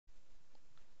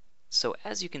So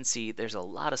as you can see, there's a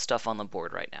lot of stuff on the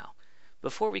board right now.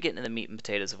 Before we get into the meat and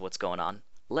potatoes of what's going on,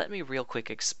 let me real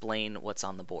quick explain what's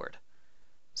on the board.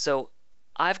 So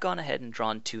I've gone ahead and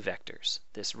drawn two vectors,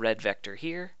 this red vector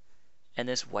here and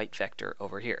this white vector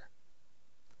over here.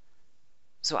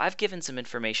 So I've given some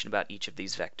information about each of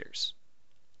these vectors.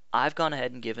 I've gone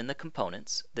ahead and given the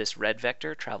components. This red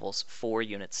vector travels 4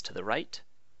 units to the right,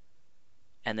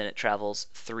 and then it travels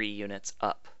 3 units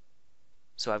up.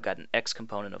 So I've got an x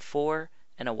component of 4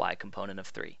 and a y component of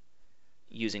 3.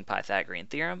 Using Pythagorean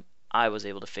theorem, I was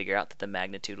able to figure out that the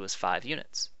magnitude was 5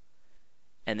 units.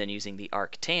 And then using the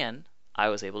arctan, I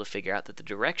was able to figure out that the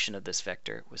direction of this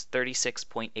vector was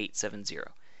 36.870.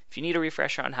 If you need a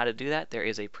refresher on how to do that, there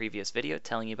is a previous video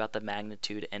telling you about the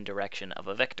magnitude and direction of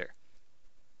a vector.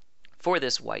 For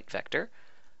this white vector,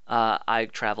 I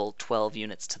travel 12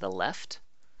 units to the left,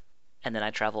 and then I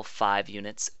travel 5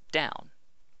 units down.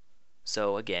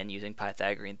 So again, using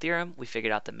Pythagorean theorem, we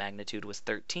figured out the magnitude was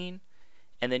 13,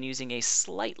 and then using a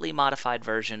slightly modified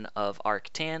version of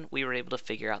arctan, we were able to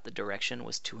figure out the direction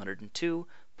was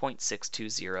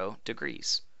 202.620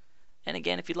 degrees. And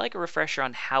again, if you'd like a refresher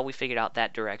on how we figured out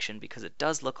that direction, because it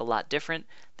does look a lot different,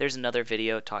 there's another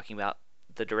video talking about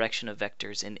the direction of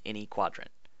vectors in any quadrant.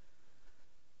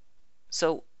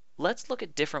 So let's look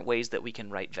at different ways that we can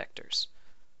write vectors.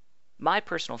 My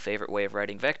personal favorite way of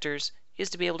writing vectors is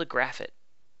to be able to graph it.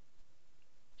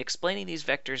 Explaining these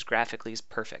vectors graphically is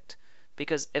perfect,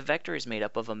 because a vector is made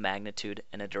up of a magnitude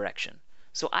and a direction.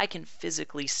 So I can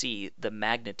physically see the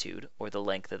magnitude, or the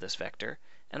length of this vector,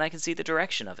 and I can see the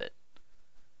direction of it.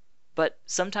 But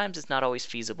sometimes it's not always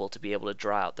feasible to be able to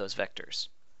draw out those vectors.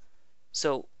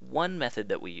 So one method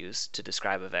that we use to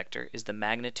describe a vector is the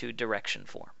magnitude direction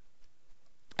form.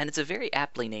 And it's a very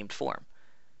aptly named form,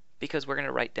 because we're going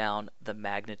to write down the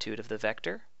magnitude of the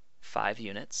vector, 5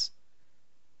 units,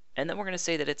 and then we're going to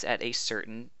say that it's at a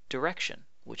certain direction,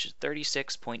 which is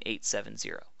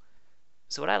 36.870.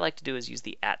 So what I like to do is use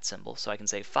the at symbol, so I can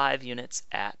say 5 units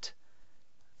at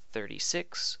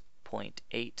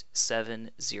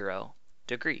 36.870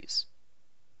 degrees.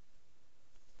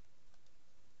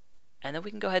 And then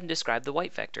we can go ahead and describe the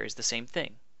white vector as the same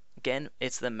thing. Again,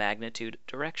 it's the magnitude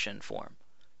direction form.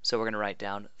 So we're going to write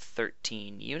down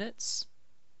 13 units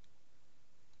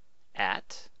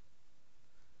at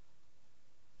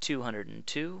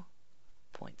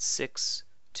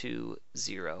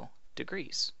 202.620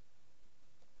 degrees.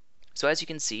 So as you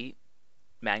can see,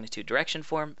 magnitude direction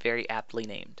form, very aptly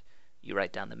named. You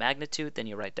write down the magnitude, then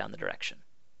you write down the direction.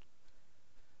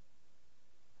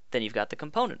 Then you've got the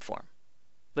component form.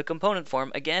 The component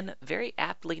form, again, very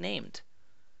aptly named.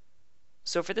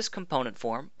 So for this component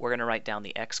form, we're going to write down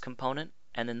the x component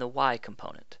and then the y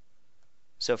component.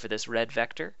 So for this red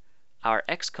vector, our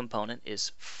x component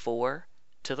is 4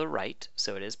 to the right,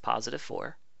 so it is positive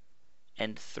 4,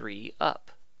 and 3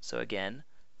 up. So again,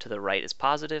 to the right is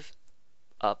positive,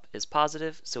 up is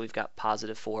positive, so we've got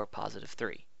positive 4, positive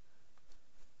 3.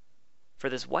 For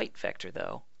this white vector,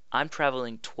 though, I'm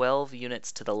traveling 12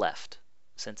 units to the left.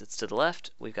 Since it's to the left,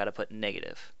 we've got to put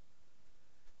negative.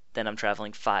 Then I'm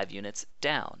traveling 5 units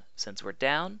down. Since we're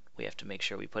down, we have to make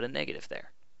sure we put a negative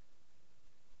there.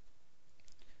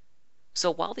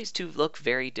 So while these two look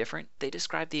very different, they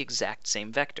describe the exact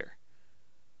same vector.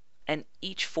 And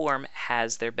each form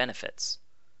has their benefits.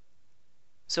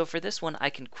 So for this one, I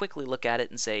can quickly look at it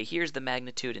and say, here's the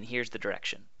magnitude and here's the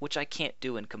direction, which I can't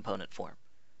do in component form.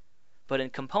 But in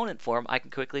component form, I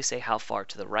can quickly say how far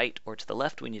to the right or to the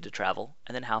left we need to travel,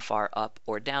 and then how far up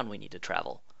or down we need to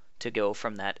travel to go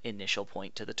from that initial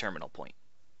point to the terminal point.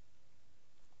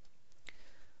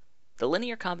 The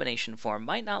linear combination form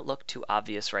might not look too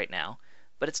obvious right now,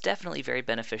 but it's definitely very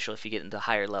beneficial if you get into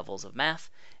higher levels of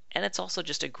math, and it's also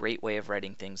just a great way of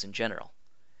writing things in general.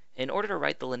 In order to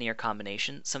write the linear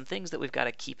combination, some things that we've got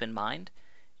to keep in mind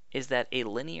is that a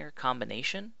linear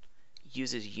combination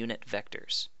uses unit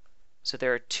vectors. So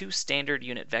there are 2 standard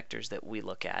unit vectors that we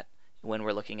look at when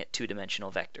we're looking at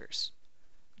 2-dimensional vectors.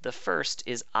 The first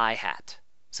is I hat,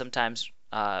 sometimes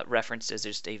referenced as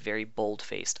just a very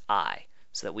bold-faced I,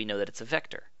 so that we know that it's a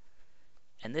vector.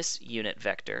 And this unit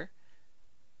vector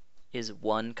is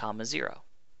 1, 0.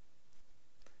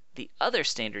 The other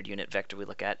standard unit vector we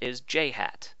look at is j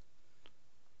hat,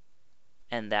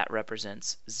 and that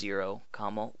represents 0,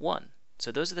 1.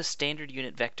 So those are the standard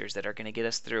unit vectors that are going to get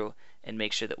us through and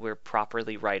make sure that we're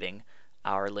properly writing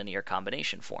our linear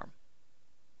combination form.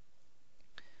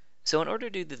 So in order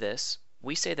to do this,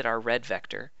 we say that our red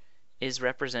vector is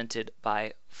represented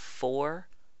by 4i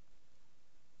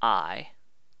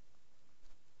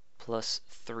plus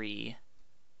 3j.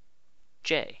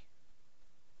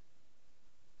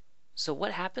 So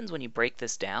what happens when you break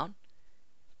this down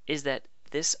is that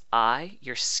this I,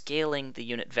 you're scaling the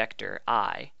unit vector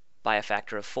I by a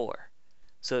factor of 4.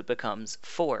 So it becomes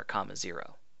 4,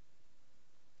 0.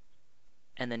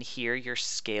 And then here you're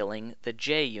scaling the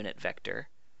j unit vector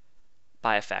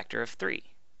by a factor of 3.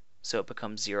 So it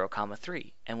becomes 0,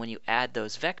 3. And when you add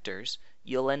those vectors,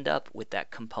 you'll end up with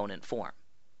that component form.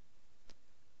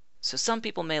 So some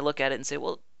people may look at it and say,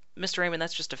 well, Mr. Raymond,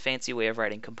 that's just a fancy way of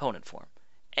writing component form.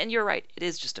 And you're right, it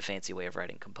is just a fancy way of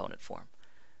writing component form.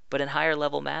 But in higher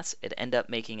level maths, it ends up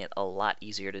making it a lot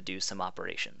easier to do some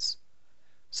operations.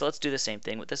 So let's do the same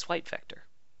thing with this white vector.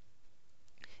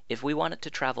 If we want it to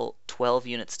travel 12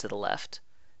 units to the left,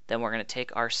 then we're going to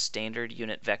take our standard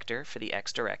unit vector for the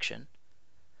x direction,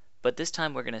 but this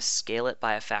time we're going to scale it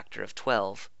by a factor of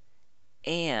 12,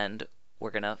 and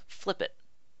we're going to flip it.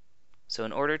 So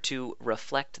in order to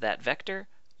reflect that vector,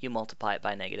 you multiply it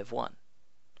by -1.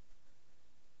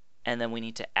 And then we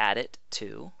need to add it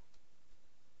to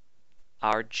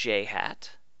our j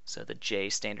hat, so the j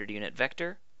standard unit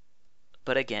vector,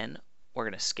 but again, we're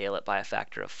going to scale it by a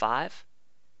factor of 5,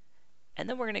 and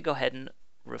then we're going to go ahead and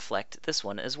reflect this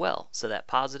one as well, so that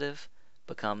positive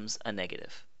becomes a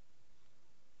negative.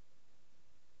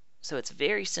 So it's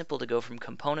very simple to go from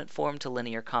component form to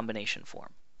linear combination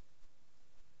form.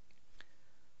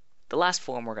 The last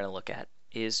form we're going to look at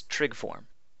is trig form.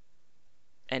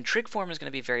 And trig form is going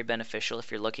to be very beneficial if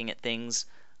you're looking at things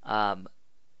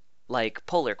like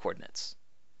polar coordinates.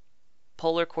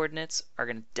 Polar coordinates are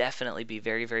going to definitely be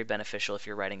very, very beneficial if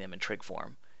you're writing them in trig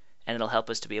form, and it'll help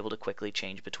us to be able to quickly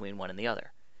change between one and the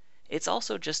other. It's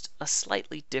also just a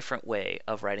slightly different way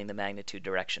of writing the magnitude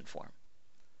direction form.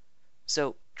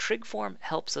 So trig form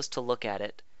helps us to look at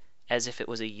it as if it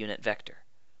was a unit vector.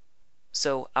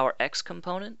 So our x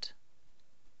component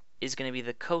is going to be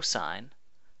the cosine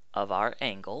of our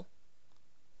angle,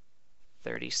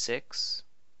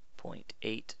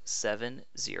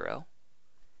 36.870,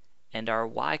 and our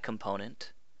y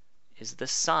component is the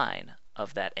sine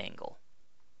of that angle.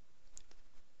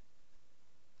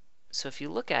 So if you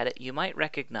look at it, you might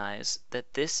recognize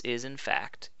that this is in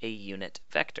fact a unit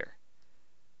vector.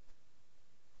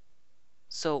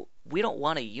 So we don't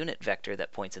want a unit vector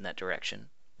that points in that direction.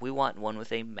 We want one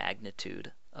with a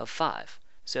magnitude of 5.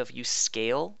 So if you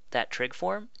scale that trig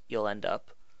form, you'll end up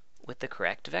with the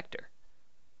correct vector.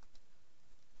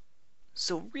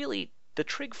 So really, the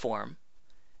trig form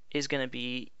is going to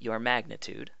be your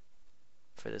magnitude.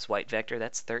 For this white vector,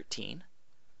 that's 13,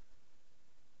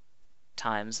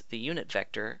 times the unit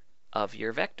vector of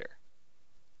your vector.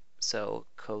 So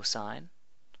cosine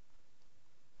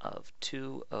of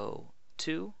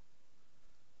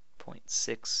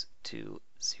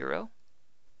 202.620,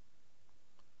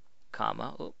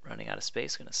 comma, running out of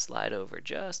space, going to slide over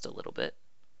just a little bit,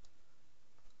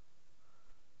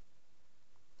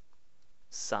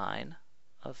 sine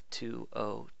of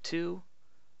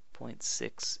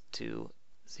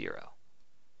 202.620.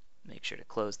 Make sure to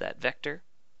close that vector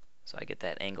so I get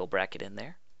that angle bracket in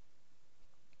there.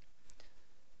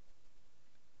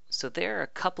 So there are a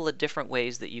couple of different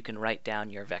ways that you can write down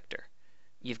your vector.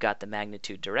 You've got the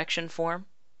magnitude direction form,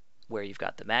 where you've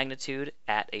got the magnitude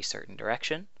at a certain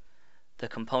direction. The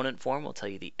component form will tell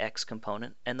you the x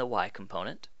component and the y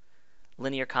component.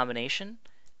 Linear combination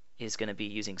is going to be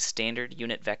using standard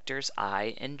unit vectors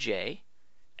I and j,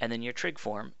 and then your trig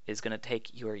form is going to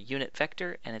take your unit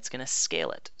vector and it's going to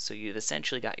scale it. So you've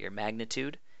essentially got your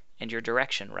magnitude and your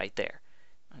direction right there.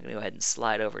 I'm going to go ahead and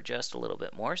slide over just a little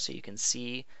bit more so you can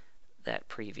see that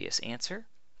previous answer.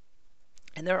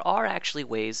 And there are actually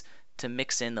ways to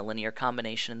mix in the linear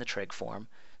combination and the trig form.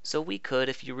 So we could,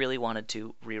 if you really wanted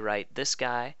to, rewrite this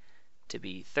guy to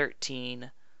be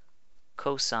 13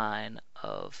 cosine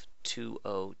of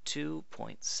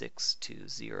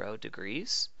 202.620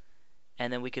 degrees.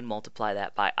 And then we can multiply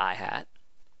that by I hat,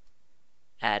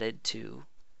 added to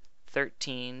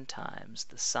 13 times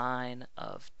the sine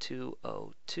of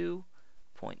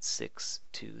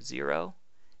 202.620.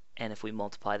 And if we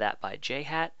multiply that by j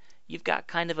hat, you've got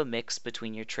kind of a mix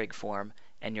between your trig form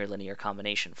and your linear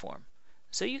combination form.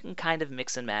 So you can kind of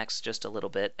mix and match just a little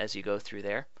bit as you go through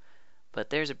there. But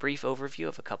there's a brief overview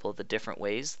of a couple of the different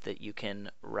ways that you can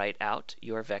write out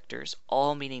your vectors,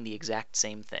 all meaning the exact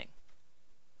same thing.